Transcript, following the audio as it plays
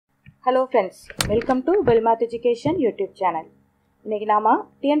Hello friends, welcome to Well Math Education YouTube channel. இன்னைக்கு நாம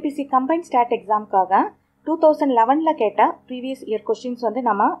TNPSC Combined Stat examக்காக 2011ல கேட்ட previous year questions வந்து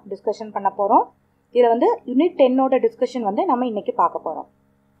நாம discussion பண்ண போறோம். இதுல வந்து unit 10 ஓட discussion வந்து நாம இன்னைக்கு பார்க்க போறோம்.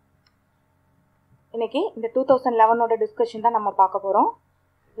 இன்னைக்கு இந்த 2011 ஓட discussion தான் நாம பார்க்க போறோம்.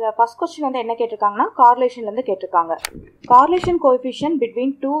 The first question வந்து என்ன கேட்டிருக்காங்கன்னா correlationல இருந்து கேட்டிருக்காங்க. Correlation coefficient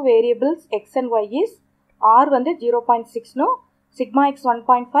between two variables x and y is r வந்து 0.6 னு sigma x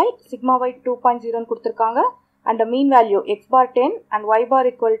 1.5 sigma y 2.0 கொடுத்திருக்காங்க and the mean value x bar 10 and y bar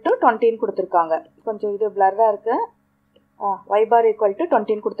equal to 20 கொடுத்திருக்காங்க. கொஞ்சம் இது blurரா இருக்கு. y bar equal to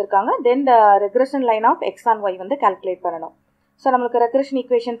 20 கொடுத்திருக்காங்க. Then the regression line of x and y வந்து calculate பண்ணனும். So நமக்கு regression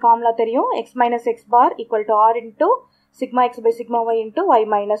equation formula தெரியும். x minus x bar equal to r into sigma x by sigma y into y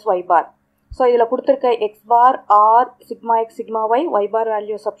minus y bar. So இதுல கொடுத்திருக்க x bar r sigma x sigma y y bar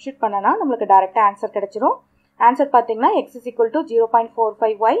value substitute பண்ணனா நமக்கு direct answer கிடைச்சிரும். Answer பாத்தீங்கன்னா x is equal to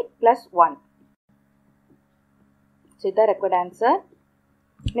 0.45y plus 1. So this is the required answer.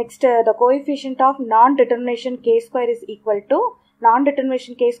 Next, the coefficient of non-determination k square is equal to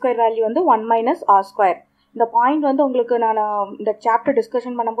non-determination k square value வந்து 1 minus r square. இந்த point வந்து உங்களுக்கு நான் இந்த chapter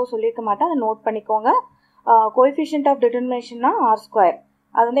discussion பண்ணும்போது சொல்லியிருக்க மாட்டேன், அதை நோட் பண்ணிக்கோங்க. Coefficient of டிட்டர்மினேஷன்னா R square.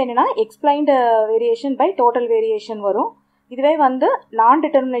 அது வந்து என்னன்னா explained variation by total variation வரும். இதுவே வந்து நான்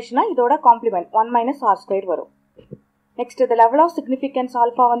டிட்டர்மினேஷனா இதோட காம்ப்ளிமெண்ட் 1 மைனஸ் ஆர் ஸ்கொயர் வரும். நெக்ஸ்ட் இந்த லெவல் ஆஃப் சிக்னிஃபிகன்ஸ்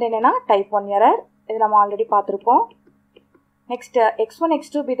ஆல்ஃபா வந்து என்னன்னா டைப் 1 எரர். இது நம்ம ஆல்ரெடி பார்த்துருப்போம். Next x1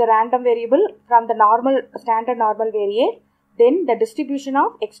 x2 be the random variable from the normal standard normal variate. Then the distribution of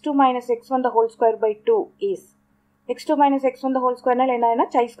x2 minus x1 the whole square by 2 is x2 minus x1 the whole square னால என்னன்னா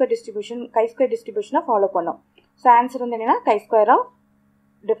chi-square distribution follow பண்ணும். So answer வந்து என்னன்னா chi-square of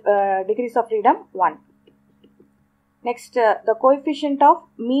degrees of freedom 1. Next, the coefficient of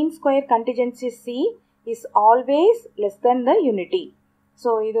mean square contingency C is always less than the unity. So,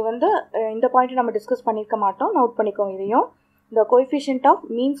 இது வந்து இந்த point நம்ம discuss பண்ணிருக்க மாட்டோம், நோட் பண்ணிக்கோங்க இதையும். The coefficient of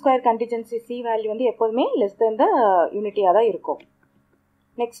mean square contingency C value வந்து எப்போதுமே less than the unity தான் இருக்கும்.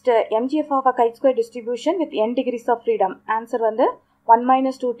 Next, MGF of a chi-square distribution with n degrees of freedom. Answer வந்து 1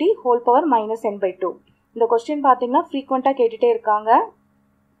 minus 2t whole power minus n by 2. இந்த question பார்த்தீங்கன்னா ஃப்ரீக்வெண்ட்டாக கேட்டுட்டே இருக்காங்க.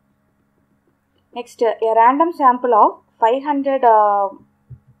 Next, a random sample of 500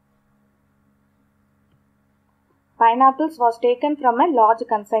 pineapples was taken from a large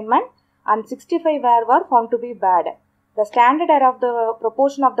consignment and 65 were found to be bad. The standard error of the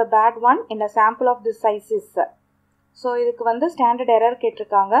proportion of the bad one in a sample of this size is. So, இதுக்கு வந்து standard error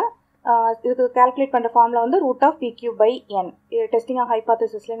கேட்டிருக்காங்க. இதுக்கு calculate பண்ணுற formula வந்து root of pq by n. இது testing of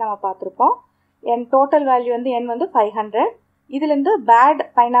hypothesisல நம்ம பார்த்திருப்போம். n total value வந்து n வந்து 500. இதிலிருந்து பேட்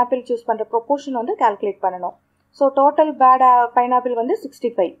பைனாப்பிள் சூஸ் பண்ணுற ப்ரொபோர்ஷன் வந்து கால்குலேட் பண்ணணும். ஸோ டோட்டல் பேட் பைனாப்பிள் வந்து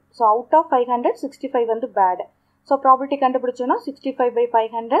 65. ஸோ அவுட் ஆஃப் 500 65 வந்து பேட். ஸோ ப்ராபபிலிட்டி கண்டுபிடிச்சோன்னா 65 by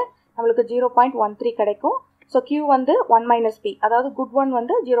 500 நம்மளுக்கு 0.13 கிடைக்கும். ஸோ Q வந்து 1 minus P, அதாவது குட் ஒன்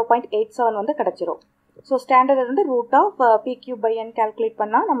வந்து 0.87 வந்து கிடைச்சிரும். ஸோ ஸ்டாண்டர்ட் வந்து root of PQ by N calculate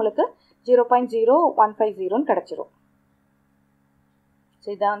பண்ணால் நம்மளுக்கு 0.0150 கிடைச்சிரும். ஸோ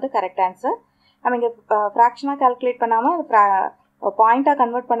இதான் வந்து கரெக்ட் ஆன்சர். நம்ம இங்கே ஃப்ராக்ஷனாக கால்குலேட் பண்ணாமல் பாயிண்டாக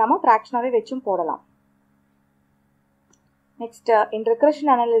கன்வெர்ட் பண்ணாமல் ஃப்ராக்ஷனாகவே வச்சும் போடலாம். Next, in regression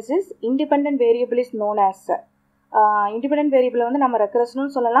analysis independent variable is known as. Independent variable வந்து நம்ம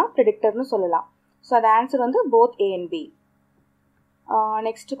ரெக்ரெஷனும் சொல்லலாம், ப்ரிடிக்டர்னு சொல்லலாம். ஸோ அது ஆன்சர் வந்து both A and B.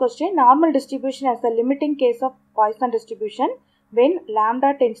 Next question, normal distribution as the limiting case of Poisson distribution when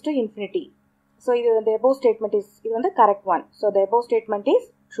lambda tends to infinity. So இது the above statement is, இது வந்து correct one. So the above statement is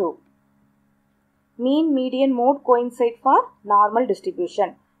true. Mean, median, mode coincide for normal distribution.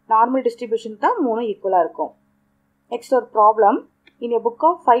 Normal distribution தான் மூணு ஈக்குவலாக இருக்கும். Next, ஒரு problem. In a book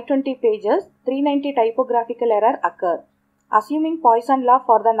of 520 pages, 390 typographical error occur. Assuming Poisson law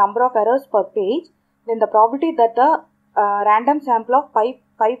for the number of errors per page, then the probability that the random sample of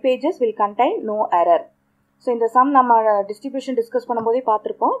 5 pages will contain no error. So, இந்த sum நம்ம distribution discuss பண்ணும்போதே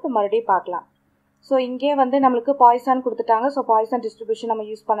பார்த்துருப்போம், இப்போ மறுபடியும் பார்க்கலாம். So இங்கே வந்து நம்மளுக்கு பாய்சான் கொடுத்துட்டாங்க. ஸோ பாய்சான் டிஸ்ட்ரிபியூஷன் நம்ம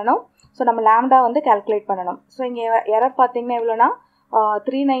யூஸ் பண்ணணும். ஸோ நம்ம லேம்டா வந்து கால்குலேட் பண்ணணும். ஸோ இங்கே எரர் பார்த்தீங்கன்னா எவ்வளோனா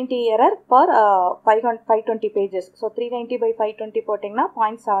 390 error per 520 pages. So 390 by 520 போட்டிங்கன்னா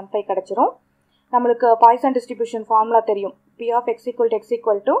 0.75 கிடச்சிரும். நம்மளுக்கு பாய்சான் டிஸ்ட்ரிபியூஷன் ஃபார்முலா தெரியும். P of x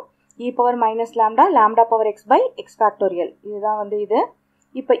equal to e power minus lambda lambda power x by x factorial. இதுதான் வந்து இது.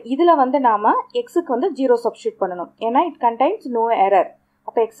 இப்போ இதில் வந்து நாம் எக்ஸுக்கு வந்து 0 சப்ஸ்டியூட் பண்ணணும். ஏன்னா இட் கண்டைன்ஸ் நோ எரர்.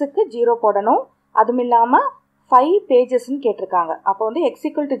 அப்போ எக்ஸுக்கு 0 போடணும். அதுவும் இல்லாமல் 5 பேஜஸ்ன்னு கேட்டிருக்காங்க. அப்போ வந்து x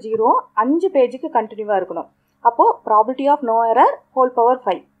equal to 0 5 பேஜுக்கு கண்டினியூவாக இருக்கணும். அப்போது probability of no error whole power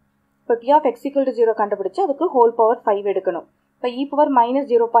 5. இப்போ P of x equal to 0 கண்டுபிடிச்சு அதுக்கு ஹோல் பவர் 5 எடுக்கணும். இப்போ e power minus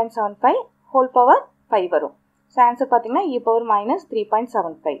 0.75 whole power 5 வரும். ஸோ ஆன்சர் பார்த்தீங்கன்னா e power minus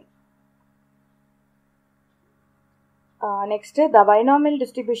 3.75. Next, the binomial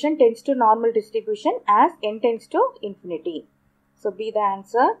distribution tends to normal distribution as n tends to infinity. So B the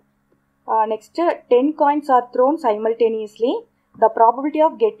answer. Next, 10 coins are thrown simultaneously. The probability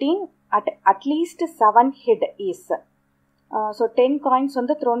of getting at least 7 head is. So 10 coins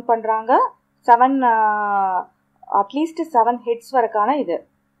வந்து thrown பண்றாங்க 7 at least 7 heads வரக்கான இது.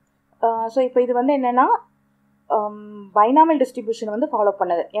 So இப்போ இது வந்து என்னன்னா binomial distribution வந்து follow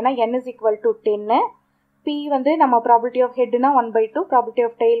பண்ணுது. ஏன்னா n is equal to 10. P வந்து நம்ம probability of headனா 1/2, probability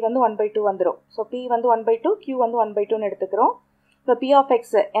of tail வந்து 1/2 வந்துடும். ஸோ P வந்து 1/2, Q வந்து 1/2ன்னு எடுத்துக்கிறோம். So P of x,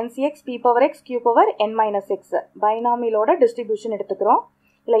 NCX, P power x, Q power n minus x. பைனாமியலோட distribution எடுத்துக்கிறோம்.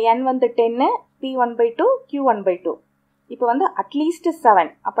 இல்லை n வந்து 10, P 1/2, Q 1/2. இப்போ வந்து அட்லீஸ்ட் 7.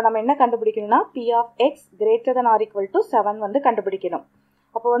 அப்போ நம்ம என்ன கண்டுபிடிக்கணும்னா P of x greater than or equal to 7 வந்து கண்டுபிடிக்கணும்.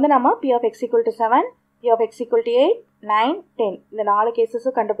 அப்போ வந்து நம்ம P of x equal to 7, P of x equal to 8, 9, 10 இந்த 4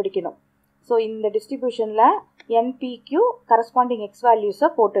 கேசஸும் கண்டுபிடிக்கணும். ஸோ இந்த டிஸ்ட்ரிபியூஷனில் NPQ கரஸ்பாண்டிங் எக்ஸ் வேல்யூஸை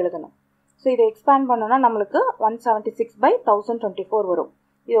போட்டு எழுதணும். ஸோ இதை எக்ஸ்பேண்ட் பண்ணோன்னா நம்மளுக்கு 176/1024 வரும்.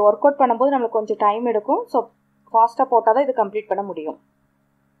 இதை ஒர்க் அவுட் பண்ணும்போது நம்மளுக்கு கொஞ்சம் டைம் எடுக்கும். ஸோ ஃபாஸ்ட்டாக போட்டால் தான் இது கம்ப்ளீட் பண்ண முடியும்.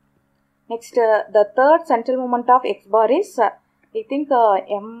 Next, the third central moment of x bar is, I think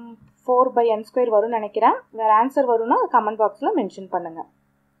m4/n² வரும்னு நினைக்கிறேன். வேறு ஆன்சர் வரும்னா கமெண்ட் பாக்ஸில் மென்ஷன் பண்ணுங்கள்.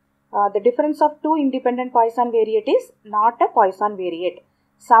 The difference of two independent Poisson variate is not a Poisson variate.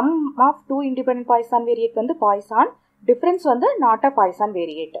 Sum of two independent Poisson variate வந்து Poisson, difference வந்து not a Poisson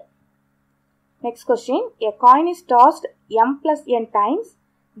variate. Next question, a coin is tossed m plus n times,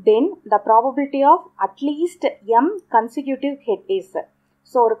 then the probability of at least m consecutive head is.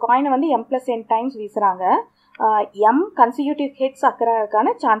 So ஒரு காயினை வந்து m plus n times வீசுகிறாங்க. m consecutive heads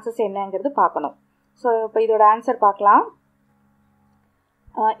அக்கறதுக்கான chances என்னங்கிறது பார்க்கணும். So இப்போ இதோட answer பார்க்கலாம்.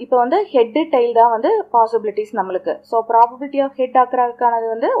 இப்போ வந்து ஹெட்டு டெய்ல் தான் வந்து பாசிபிலிட்டிஸ் நம்மளுக்கு. ஸோ ப்ராபபிலிட்டி ஆஃப் ஹெட் ஆக்கிறதுக்கானது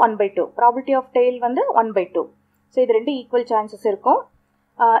வந்து 1/2, ப்ராபபிலிட்டி ஆஃப் டெய்ல் வந்து 1/2. ஸோ இது ரெண்டு ஈக்குவல் சான்சஸ் இருக்கும்.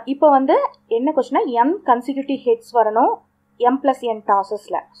 இப்போ வந்து என்ன கொஸ்டினா m கன்சிக்யூட்டிவ் ஹெட்ஸ் வரணும் m plus n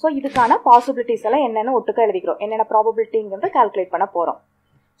டாசஸில். ஸோ இதுக்கான பாசிபிலிட்டிஸ் எல்லாம் என்னென்னு ஒட்டுக்க எழுதிக்கிறோம். என்னென்ன ப்ராபபிலிட்டிங்கிறத கால்குலேட் பண்ண போகிறோம்.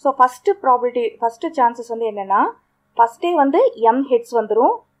 ஸோ ஃபஸ்ட்டு சான்சஸ் வந்து என்னென்னா ஃபஸ்ட்டே வந்து m ஹெட்ஸ்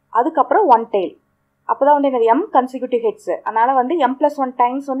வந்துடும், அதுக்கப்புறம் 1 டெய்ல். அப்போ தான் வந்து என்னது m கன்சிக்யூட்டிவ் ஹெட்ஸு. அதனால் வந்து m plus 1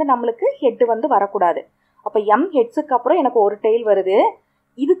 டைம்ஸ் வந்து நம்மளுக்கு ஹெட்டு வந்து வரக்கூடாது. அப்போ m ஹெட்ஸுக்கு அப்புறம் எனக்கு ஒரு டெய்ல் வருது.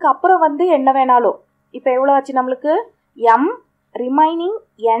 இதுக்கப்புறம் வந்து என்ன வேணாலும் இப்போ எவ்வளோ ஆச்சு நம்மளுக்கு m ரிமைனிங்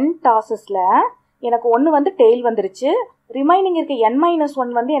n டாசஸில் எனக்கு ஒன்று வந்து டெய்ல் வந்துருச்சு. ரிமைனிங் இருக்க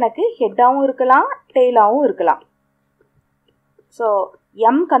n-1 வந்து எனக்கு ஹெட்டாகவும் இருக்கலாம் டெய்லாகவும் இருக்கலாம். ஸோ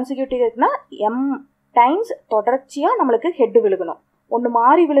m கன்சிக்யூட்டிவ் இருக்குன்னா m டைம்ஸ் தொடர்ச்சியாக நம்மளுக்கு ஹெட்டு விழுகணும். ஒன்று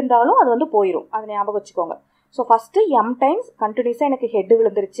மாறி விழுந்தாலும் அது வந்து போயிடும், அதை ஞாபகம் வச்சுக்கோங்க. ஸோ ஃபஸ்ட்டு m டைம்ஸ் கண்டினியூஸாக எனக்கு ஹெட்டு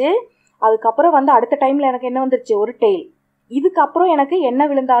விழுந்துருச்சு. அதுக்கப்புறம் வந்து அடுத்த டைமில் எனக்கு என்ன வந்துருச்சு ஒரு டெய்ல். இதுக்கப்புறம் எனக்கு என்ன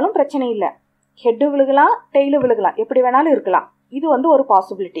விழுந்தாலும் பிரச்சனை இல்லை, ஹெட்டு விழுகலாம் டெய்லு விழுகலாம், எப்படி வேணாலும் இருக்கலாம். இது வந்து ஒரு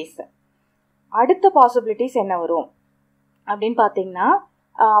பாசிபிலிட்டிஸ். அடுத்த பாசிபிலிட்டிஸ் என்ன வரும் அப்படின்னு பார்த்தீங்கன்னா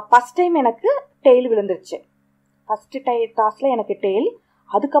ஃபஸ்ட் டைம் எனக்கு டெய்ல் விழுந்துருச்சு. ஃபஸ்ட்டு டாஸில் எனக்கு டெய்ல்,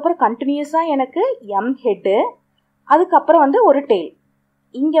 அதுக்கப்புறம் கண்டினியூஸாக எனக்கு m ஹெட்டு, அதுக்கப்புறம் வந்து ஒரு டெய்ல்.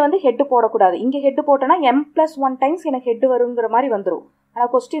 இங்கே வந்து ஹெட்டு போடக்கூடாது. இங்கே ஹெட்டு போட்டோன்னா m plus 1 டைம்ஸ் எனக்கு ஹெட்டு வருங்கிற மாதிரி வந்துடும்.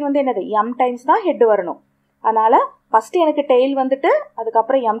 ஆனால் கொஸ்டின் வந்து என்னது m டைம்ஸ் தான் ஹெட்டு வரணும். அதனால் ஃபஸ்ட்டு எனக்கு டெய்ல் வந்துட்டு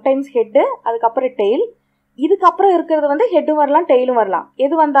அதுக்கப்புறம் m டைம்ஸ் ஹெட்டு, அதுக்கப்புறம் டெய்ல். இதுக்கப்புறம் இருக்கிறது வந்து ஹெட்டும் வரலாம் டெய்லும் வரலாம்.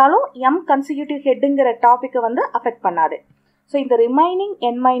 எது வந்தாலும் m கன்சிக்யூட்டிவ் ஹெட்டுங்கிற டாப்பிக்கை வந்து அஃபெக்ட் பண்ணாது. ஸோ இந்த ரிமைனிங்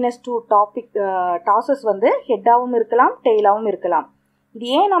n-2 டாசஸ் வந்து ஹெட்டாகவும் இருக்கலாம் டெய்லாகவும் இருக்கலாம். இது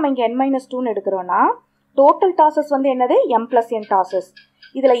ஏன் நம்ம இங்கே n-2ன்னு எடுக்கிறோன்னா டோட்டல் டாசஸ் வந்து என்னது m plus n டாசஸ்.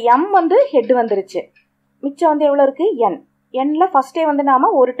 இதில் m வந்து ஹெட் வந்துருச்சு, மிச்சம் வந்து எவ்வளோ இருக்குது n. n-ல ஃபஸ்ட்டே வந்து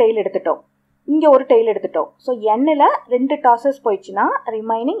நாம் ஒரு டெய்ல் எடுத்துட்டோம், இங்கே ஒரு டெய்ல் எடுத்துட்டோம். ஸோ n-ல 2 டாசஸ் போயிடுச்சுன்னா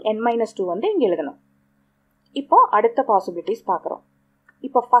ரிமைனிங் n-2 வந்து இங்கே எழுதணும். இப்போ அடுத்த பாசிபிலிட்டிஸ் பார்க்குறோம்.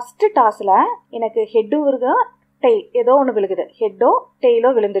 இப்போ ஃபஸ்ட்டு டாஸில் எனக்கு ஹெட்டு விழுக டெய்ல் ஏதோ ஒன்று விழுகுது, ஹெட்டோ டெய்லோ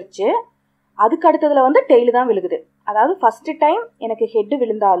விழுந்துருச்சு. அதுக்கு அடுத்ததில் வந்து டெய்லு தான் விழுகுது. அதாவது ஃபஸ்ட்டு டைம் எனக்கு ஹெட்டு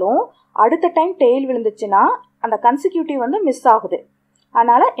விழுந்தாலும் அடுத்த டைம் டெய்ல் விழுந்துச்சுன்னா அந்த கன்சிக்யூட்டிவ் வந்து மிஸ் ஆகுது.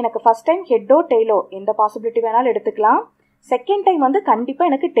 அதனால் எனக்கு ஃபஸ்ட் டைம் ஹெட்டோ டெய்லோ எந்த பாசிபிலிட்டி வேணாலும் எடுத்துக்கலாம். செகண்ட் டைம் வந்து கண்டிப்பாக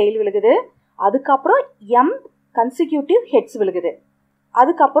எனக்கு டெய்ல் விழுகுது, அதுக்கப்புறம் m கன்சிக்யூட்டிவ் ஹெட்ஸ் விழுகுது,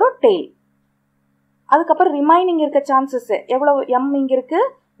 அதுக்கப்புறம் டெய்ல், அதுக்கப்புறம் ரிமைனிங் இருக்க சான்சஸ் எவ்வளோ m இங்கே இருக்குது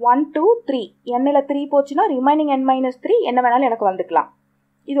 1 2 3. n-ல 3 போச்சுன்னா ரிமைனிங் n-3 என்ன வேணாலும் எனக்கு வந்துக்கலாம்.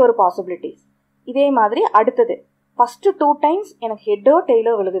 இது ஒரு பாசிபிலிட்டிஸ். இதே மாதிரி அடுத்தது ஃபஸ்ட்டு 2 டைம்ஸ் எனக்கு ஹெட்டோ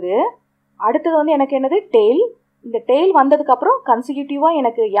டெய்லோ விழுகுது, அடுத்தது வந்து எனக்கு என்னது டெய்ல். இந்த டெய்ல் வந்ததுக்கப்புறம் கன்சிக்யூட்டிவாக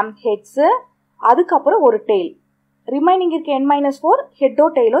எனக்கு m ஹெட்ஸு, அதுக்கப்புறம் ஒரு டெய்ல், ரிமைனிங் இருக்க n-4 ஹெட்டோ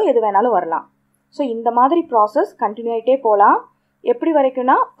டெய்லோ எது வேணாலும் வரலாம். ஸோ இந்த மாதிரி ப்ராசஸ் கண்டினியூ ஆகிட்டே போகலாம். எப்படி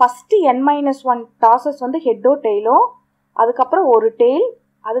வரைக்கும்னா ஃபஸ்ட்டு n-1 டாசஸ் வந்து ஹெட்டோ டெய்லோ, அதுக்கப்புறம் ஒரு டெயில்,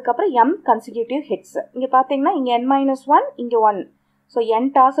 அதுக்கப்புறம் m கன்சிக்யூட்டிவ் ஹெட்ஸ். இங்கே பார்த்தீங்கன்னா இங்கே n-1 இங்கே 1. ஸோ n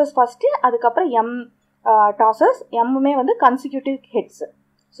டாசஸ் ஃபஸ்ட்டு, அதுக்கப்புறம் m டாசஸ், எம்முமே வந்து கன்சிக்யூட்டிவ் ஹெட்ஸ்.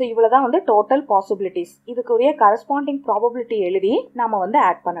 ஸோ இவ்வளோ தான் வந்து டோட்டல் பாசிபிலிட்டிஸ். இதுக்குரிய கரஸ்பாண்டிங் ப்ராபபிலிட்டி எழுதி நாம் வந்து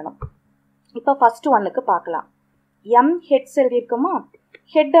ஆட் பண்ணணும். இப்போ ஃபஸ்ட்டு ஒன்னுக்கு பார்க்கலாம். m heads எழுதியிருக்கோமா?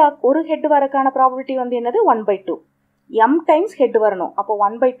 ஹெட், ஒரு ஹெட் வரக்கான ப்ராபபிலிட்டி வந்து என்னது? 1/2. m டைம்ஸ் ஹெட் வரணும். அப்போ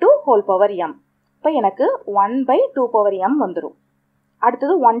 1/2 ஹோல் பவர் m. இப்போ எனக்கு 1/2 பவர் m வந்துடும்.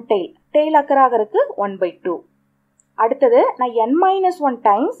 அடுத்தது 1 டெயில், டெயில் அக்கராகருக்கு 1/2. அடுத்தது நான் n-1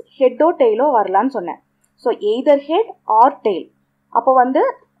 டைம்ஸ் ஹெட்டோ டெயிலோ வரலான்னு சொன்னேன். So either head R tail. அப்போ வந்து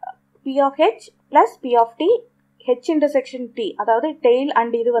p of h plus p of t, h intersection t, அதாவது டெயில்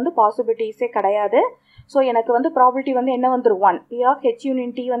அண்ட் இது வந்து பாசிபிலிட்டிஸே கிடையாது. ஸோ எனக்கு வந்து ப்ராபபிலிட்டி வந்து என்ன வந்துடும்? 1. p of h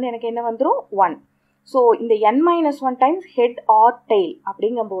union t வந்து எனக்கு என்ன வந்துடும்? 1. ஸோ இந்த n-1 times head R tail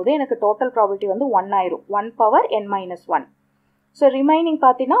அப்படிங்கும்போது எனக்கு டோட்டல் ப்ராபபிலிட்டி வந்து 1 ஆயிரும். 1 பவர் n-1. ஸோ ரிமைனிங்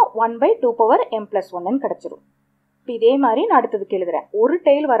பார்த்தீங்கன்னா 1/2 பவர் m plus 1ன்னு கிடச்சிரும். இப்போ இதே மாதிரி நான் அடுத்ததுக்கு எழுதுறேன். ஒரு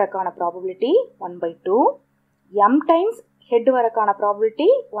tail வரக்கான probability 1/2, m times head வரக்கான probability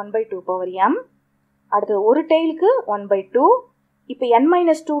 1/2 power m. அடுத்தது ஒரு டெயிலுக்கு 1/2. இப்போ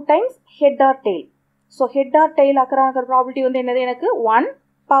n-2 times head R tail. So head R tail அக்கறான probability வந்து என்னது? எனக்கு 1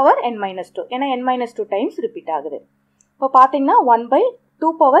 பவர் n-2. ஏன்னா n-2 டைம்ஸ் ரிப்பீட் ஆகுது. இப்போ பார்த்தீங்கன்னா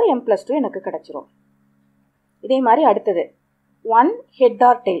 1/2 பவர் m plus 2 எனக்கு கிடச்சிரும். இதே மாதிரி அடுத்தது 1 ஹெட்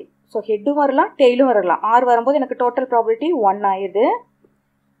ஆர் டெயில். ஸோ ஹெட்டும் வரலாம், டெயிலும் வரலாம். ஆர் வரும்போது எனக்கு டோட்டல் ப்ராபபிலிட்டி 1 ஆயிடுது.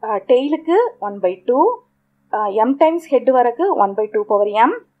 டெயிலுக்கு 1/2, m டைம்ஸ் ஹெட் வரக்கு 1/2 power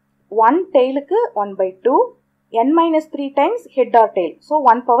m, 1 டெயிலுக்கு 1/2, n-3 times head R tail. So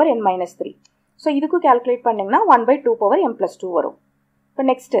 1 power n-3. So இதுக்கு கால்குலேட் பண்ணிங்கன்னா 1/2 பவர் m plus 2 வரும். இப்போ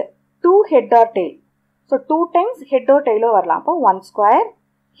next 2 head R tail. So 2 times ஹெட்டோ டெயிலோ வரலாம். அப்போ 1 ஸ்கொயர்,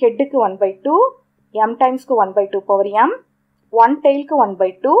 ஹெட்டுக்கு 1/2, m டைம்ஸ்க்கு 1/2 பவர் m, 1 டெயிலுக்கு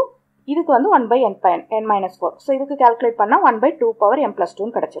 1/2, இதுக்கு வந்து 1/n-4. ஸோ இதுக்கு கால்குலேட் பண்ணால் 1/2 பவர் m plus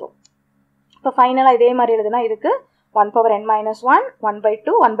 2ன்னு கிடச்சிரும். இப்போ ஃபைனலாக இதே மாதிரி எழுதுனா இதுக்கு 1 பவர் n-1,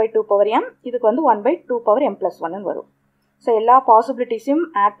 1/2, 1/2 பவர் m, இதுக்கு வந்து 1/2 பவர் m plus 1ன்னு வரும். ஸோ எல்லா பாசிபிலிட்டிஸையும்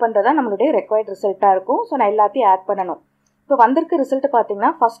ஆட் பண்ணுறதா நம்மளுடைய ரெக்வயர்ட் ரிசல்ட்டாக இருக்கும். ஸோ நான் எல்லாத்தையும் ஆட் பண்ணணும். இப்போ வந்திருக்க ரிசல்ட்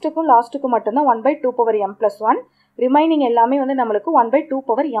பார்த்தீங்கன்னா ஃபஸ்ட்டுக்கும் லாஸ்ட்டுக்கும் மட்டும்தான் 1/2 பவர் m plus 1. ரிமைனிங் எல்லாமே வந்து நம்மளுக்கு 1/2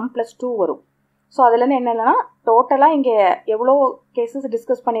 பவர் m plus 2 வரும். ஸோ அதுலேருந்து என்னென்னா டோட்டலாக இங்கே எவ்வளோ கேசஸ்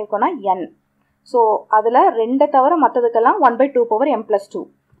டிஸ்கஸ் பண்ணியிருக்கோன்னா n. ஸோ அதில் 2 தவிர மற்றதுக்கெல்லாம் 1/2 பவர் m plus 2.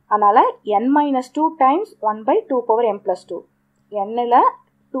 அதனால் n-2 times 1/2 power m plus 2. n-ல்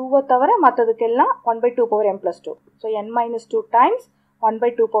 2 தவிர மற்றதுக்கெல்லாம் 1/2 power m plus 2. So n-2 times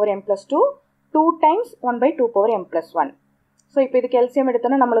 1/2 power m plus 2, 2 times 1/2 power m plus 1. So இப்போ இதுக்கு எல்சிஎம்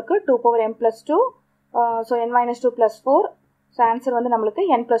எடுத்தோன்னா நம்மளுக்கு 2 power m plus 2, so n-2 plus 4. So answer வந்து நம்மளுக்கு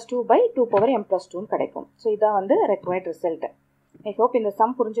n plus 2/2 power m plus 2ன்னு கிடைக்கும். So இதான் வந்து ரெக்வயர்ட் ரிசல்ட். ஐ ஹோப் இந்த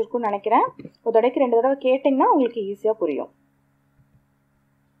சம் புரிஞ்சிருக்குன்னு நினைக்கிறேன். ஒரு தடவைக்கு 2 தடவை கேட்டிங்கன்னா உங்களுக்கு ஈஸியாக புரியும்.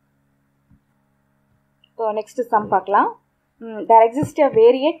 ஸோ நெக்ஸ்ட் சம் பார்க்கலாம். There exists a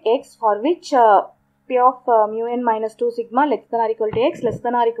variate x for which p of mu n minus 2 sigma less than or equal to x less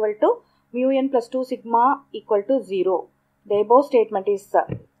than or equal to mu n plus 2 sigma equal to 0. The above statement is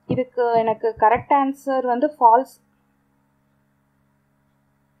இதுக்கு எனக்கு correct answer வந்து falls.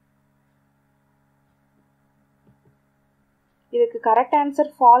 இதுக்கு correct answer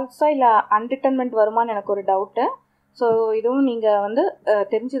ஃபால்ஸா இல்லை அன்டிட்டர்மெண்ட் வருமானு எனக்கு ஒரு doubt. So இதுவும் நீங்கள் வந்து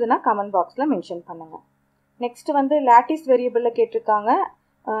தெரிஞ்சதுன்னா கமெண்ட் பாக்ஸில் மென்ஷன் பண்ணுங்கள். நெக்ஸ்ட் வந்து லாட்டிஸ் வேரியபிளில் கேட்டிருக்காங்க.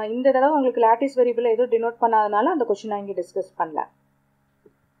 இந்த தடவை உங்களுக்கு லாட்டிஸ் வேரியபிள் எதுவும் டினோட் பண்ணாதனால அந்த கொஸ்டின் நான் இங்கே டிஸ்கஸ் பண்ணல.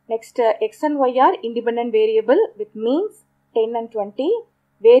 Next X and Y R independent variable with means 10 and 20,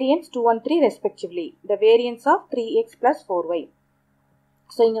 variance 2 and 3 respectively. The variance of 3x plus 4y.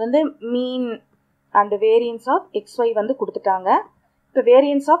 So இங்கே வந்து மீன் அண்ட் வேரியன்ஸ் ஆஃப் xy வந்து கொடுத்துட்டாங்க. இப்போ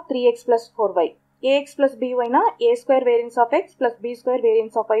variance of 3x plus 4y. ax plus byனா a square variance of x plus b square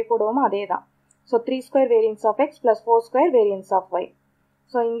variance of y போடுவோமா, அதே தான். So 3 square variance of x plus 4 square variance of y.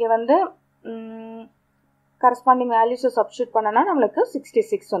 So இங்கே வந்து corresponding வேல்யூஸை substitute பண்ணனா நம்மளுக்கு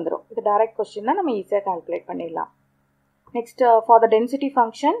 66 வந்துடும். இது டைரக்ட் கொஸ்டின் தான், நம்ம ஈஸியாக கால்குலேட் பண்ணிடலாம். Next for the density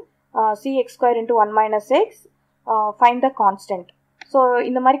function cx square into 1 minus x, find the constant. So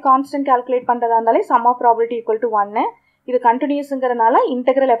இந்த மாதிரி கான்ஸ்டன்ட் கால்குலேட் பண்ணுறதா இருந்தாலே some of probability equal to 1. இது கண்டினியூஸுங்கிறதுனால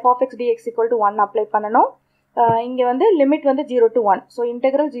integral f of x dx equal to 1 apply பண்ணணும். இங்கே வந்து லிமிட் வந்து 0 to 1. So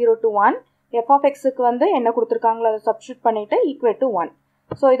integral 0 to 1 f of xக்கு வந்து என்ன கொடுத்துருக்காங்களோ அதை சப்ஸ்டியூட் பண்ணிவிட்டு ஈக்குவல் டு 1.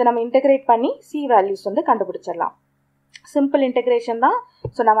 ஸோ இதை நம்ம இன்டெகிரேட் பண்ணி சி வேல்யூஸ் வந்து கண்டுபிடிச்சிடலாம். சிம்பிள் இன்டெகிரேஷன் தான்.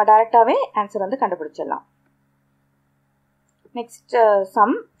 ஸோ நம்ம டைரெக்டாகவே ஆன்சர் வந்து கண்டுபிடிச்சிடலாம். Next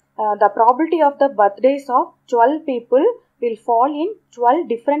sum, the probability of the birthdays of 12 people will fall in 12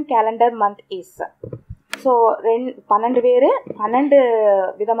 different calendar month is. So 12 பேர் 12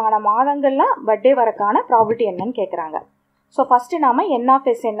 விதமான மாதங்களில் பர்த்டே வரக்கான ப்ராபபிலிட்டி என்னன்னு கேட்குறாங்க. ஸோ ஃபஸ்ட்டு நாம் NF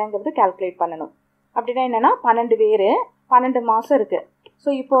என்னங்கிறது கால்குலேட் பண்ணணும். அப்படின்னா என்னென்னா 12 பேர் 12 மாதம் இருக்குது. ஸோ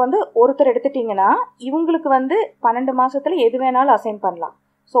இப்போ வந்து ஒருத்தர் எடுத்துட்டிங்கன்னா இவங்களுக்கு வந்து 12 மாதத்தில் எது வேணாலும் அசைன் பண்ணலாம்.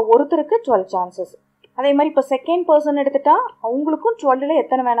 ஸோ ஒருத்தருக்கு 12 சான்சஸ். அதே மாதிரி இப்போ செகண்ட் பர்சன் எடுத்துட்டா அவங்களுக்கும் 12ல்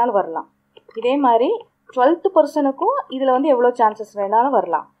எத்தனை வேணாலும் வரலாம். இதே மாதிரி 12th பர்சனுக்கும் இதில் வந்து எவ்வளோ சான்சஸ் வேணாலும்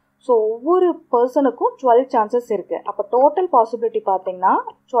வரலாம். ஸோ ஒவ்வொரு பர்சனுக்கும் 12 சான்சஸ் இருக்குது. அப்போ டோட்டல் பாசிபிலிட்டி பார்த்தீங்கன்னா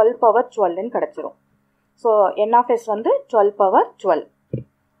 12/12ன்னு கிடச்சிரும். ஸோ NF வந்து 12/12.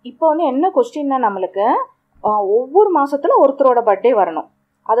 இப்போ வந்து என்ன கொஸ்டின்னா நம்மளுக்கு ஒவ்வொரு மாதத்தில் ஒருத்தரோட பர்த்டே வரணும்.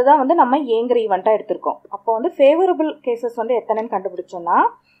 அதுதான் வந்து நம்ம ஏங்கிற ஈவெண்ட்டாக எடுத்திருக்கோம். அப்போ வந்து ஃபேவரபிள் கேசஸ் வந்து எத்தனைன்னு கண்டுபிடிச்சோன்னா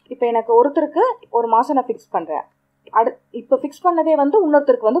இப்போ எனக்கு ஒருத்தருக்கு ஒரு மாதம் நான் ஃபிக்ஸ் பண்ணுறேன். இப்போ ஃபிக்ஸ் பண்ணதே வந்து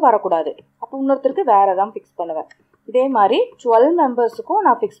இன்னொருத்தருக்கு வந்து வரக்கூடாது. அப்போ இன்னொருத்தருக்கு வேறு தான் ஃபிக்ஸ் பண்ணுவேன். இதே மாதிரி 12 மெம்பர்ஸுக்கும்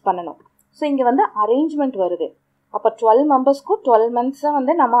நான் ஃபிக்ஸ் பண்ணணும். ஸோ இங்கே வந்து அரேஞ்ச்மெண்ட் வருது. அப்போ 12 மெம்பர்ஸ்க்கும் 12 மந்த்ஸை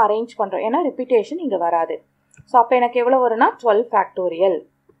வந்து நம்ம அரேஞ்ச் பண்ணுறோம். ஏன்னா ரிப்பீட்டேஷன் இங்கே வராது. ஸோ அப்போ எனக்கு எவ்வளோ வரும்னா 12 factorial.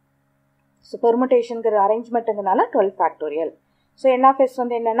 So பெர்முட்டேஷனுங்கிற அரேஞ்ச்மெண்ட்டுங்கிறனால 12 factorial. So NF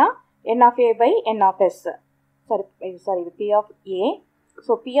வந்து என்னென்னா NF/NF. சாரி இது P(A).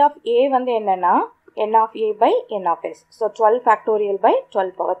 ஸோ P(A) வந்து என்னென்னா NF/NF. So 12 factorial by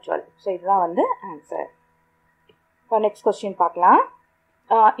 12/12. So இதுதான் வந்து ஆன்சர். இப்போ நெக்ஸ்ட் கொஸ்டின் பார்க்கலாம்.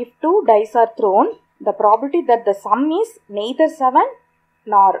 If 2 dice are thrown, the probability that the sum is neither 7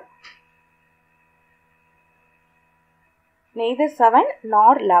 nor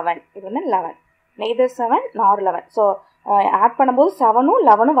 11. இது வந்து 11. neither 7 nor 11. ஸோ ஆட் பண்ணும்போது 7ம்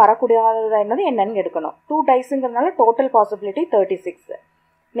 11ம் வரக்கூடியது என்னன்னு எடுக்கணும். 2 diceங்கிறதுனால டோட்டல் பாசிபிலிட்டி 36.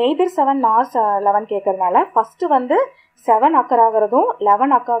 neither 7 nor 11 கேட்கறதுனால ஃபஸ்ட்டு வந்து 7 அக்கர் ஆகிறதும்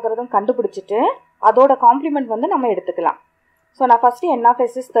 11 அக்கர் ஆகிறதும் கண்டுபிடிச்சிட்டு அதோட காம்ப்ளிமெண்ட் வந்து நம்ம எடுத்துக்கலாம். ஸோ நான் ஃபஸ்ட்டு NF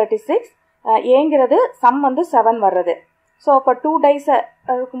is 36. ஏங்கிறது சம் வந்து 7 வர்றது. ஸோ அப்போ 2 dice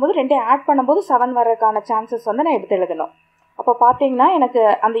இருக்கும்போது 2 ஆட் பண்ணும்போது 7 வர்றதுக்கான சான்சஸ் வந்து நான் எடுத்து எழுதணும். அப்போ பார்த்தீங்கன்னா எனக்கு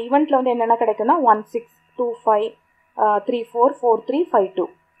அந்த ஈவெண்ட்டில் வந்து என்னென்ன கிடைக்குன்னா 1 6 2 5 3 4 4 3 5 2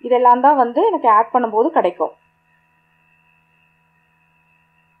 இதெல்லாம் தான் வந்து எனக்கு ஆட் பண்ணும்போது கிடைக்கும்.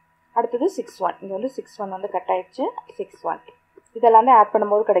 அடுத்தது 6 1. இங்கே வந்து 6 1 வந்து கட் ஆயிடுச்சு. 6 1 இதெல்லாம் தான் ஆட்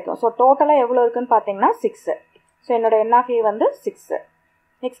பண்ணும்போது கிடைக்கும். ஸோ டோட்டலாக எவ்வளோ இருக்குன்னு பார்த்தீங்கன்னா 6. ஸோ என்னோட NF வந்து 6.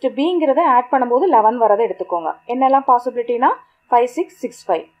 நெக்ஸ்ட் பிங்கிறத ஆட் பண்ணும்போது 11 வரதை எடுத்துக்கோங்க. என்னெல்லாம் பாசிபிலிட்டினா 5 6 6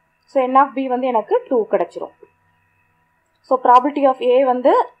 5. ஸோ NF B வந்து எனக்கு 2 கிடச்சிரும். ஸோ ப்ராபிலிட்டி ஆஃப் A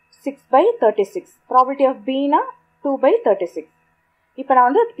வந்து 6/36. Probability of Bனா 2/36. இப்போ நான்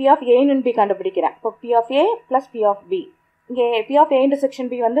வந்து P of A and B கண்டுபிடிக்கிறேன். இப்போ P of A + P of B. இங்கே P of A intersection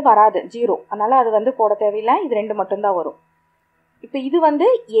B வந்து வராது 0. அதனால் அது வந்து போட தேவையில்லை. இது 2 மட்டும்தான் வரும். இப்போ இது வந்து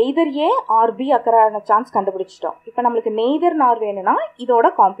either A R B அக்கறான chance கண்டுபிடிச்சிட்டோம். இப்போ நம்மளுக்கு நெய்தர் நார் வேணும்னா இதோட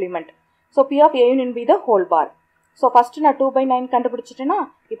complement. So P of A and B the whole bar. So first நான் 2/9 கண்டுபிடிச்சிட்டேன்னா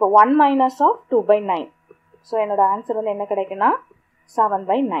இப்போ 1 - 2/9. ஸோ என்னோட ஆன்சர் வந்து என்ன கிடைக்குன்னா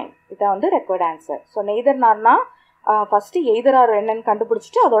 7/9. இதான் வந்து required answer. So neither நார்னா first either R என்னன்னு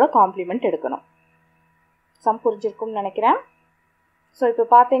கண்டுபிடிச்சிட்டு அதோட காம்ப்ளிமெண்ட் எடுக்கணும். சம் புரிஞ்சிருக்கும்னு நினைக்கிறேன். ஸோ இப்போ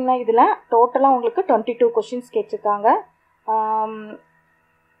பார்த்தீங்கன்னா இதில் டோட்டலாக உங்களுக்கு 22 கொஷின்ஸ் கேட்டிருக்காங்க.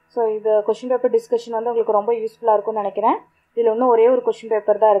 ஸோ இது கொஷின் பேப்பர் டிஸ்கஷன் வந்து உங்களுக்கு ரொம்ப யூஸ்ஃபுல்லாக இருக்கும்னு நினைக்கிறேன். இதில் இன்னும் ஒரே ஒரு கொஷின்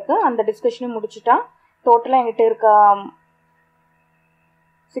பேப்பர் தான் இருக்குது. அந்த டிஸ்கஷனும் முடிச்சுட்டா டோட்டலாக எங்கிட்ட இருக்க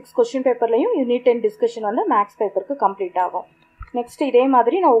 6 கொஷின் பேப்பர்லையும் யூனிட் 10 டிஸ்கஷன் வந்து மேக்ஸ் பேப்பருக்கு கம்ப்ளீட் ஆகும். நெக்ஸ்ட் இதே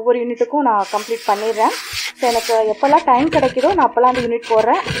மாதிரி நான் ஒவ்வொரு யூனிட்டுக்கும் நான் கம்ப்ளீட் பண்ணிடுறேன். ஸோ எனக்கு எப்போல்லாம் டைம் கிடைக்குதோ நான் அப்போல்லாம் அந்த யூனிட்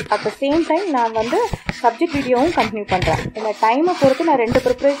போடுறேன். அட் த சேம் டைம் நான் வந்து சப்ஜெக்ட் வீடியோவும் கண்டினியூ பண்ணுறேன். இந்த டைமை பொறுத்து நான் 2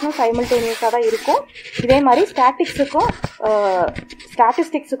 ப்ரிப்பரேஷனும் சைமல்டேனியஸாக தான் இருக்கும். இதே மாதிரி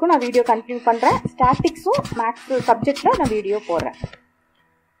ஸ்டாட்டிஸ்டிக்ஸுக்கும் நான் வீடியோ கண்டினியூ பண்ணுறேன். ஸ்டாட்டிக்ஸும் மேக்ஸ் சப்ஜெக்டில் நான் வீடியோ போடுறேன்.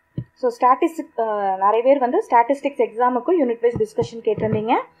 ஸோ நிறைய பேர் வந்து ஸ்டாட்டிஸ்டிக்ஸ் எக்ஸாமுக்கும் யூனிட் வைஸ் டிஸ்கஷன்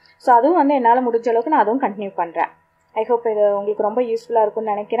கேட்டிருந்தீங்க. ஸோ அதுவும் வந்து என்னால் முடிஞ்ச அளவுக்கு நான் அதுவும் கண்டினியூ பண்ணுறேன். ஐ ஹோப் இது உங்களுக்கு ரொம்ப யூஸ்ஃபுல்லாக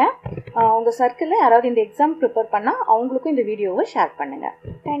இருக்கும்னு நினைக்கிறேன். உங்கள் சர்க்கிளில் யாராவது இந்த எக்ஸாம் ப்ரிப்பேர் பண்ணால் அவங்களுக்கும் இந்த வீடியோவை ஷேர் பண்ணுங்கள்.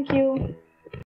 தேங்க்யூ.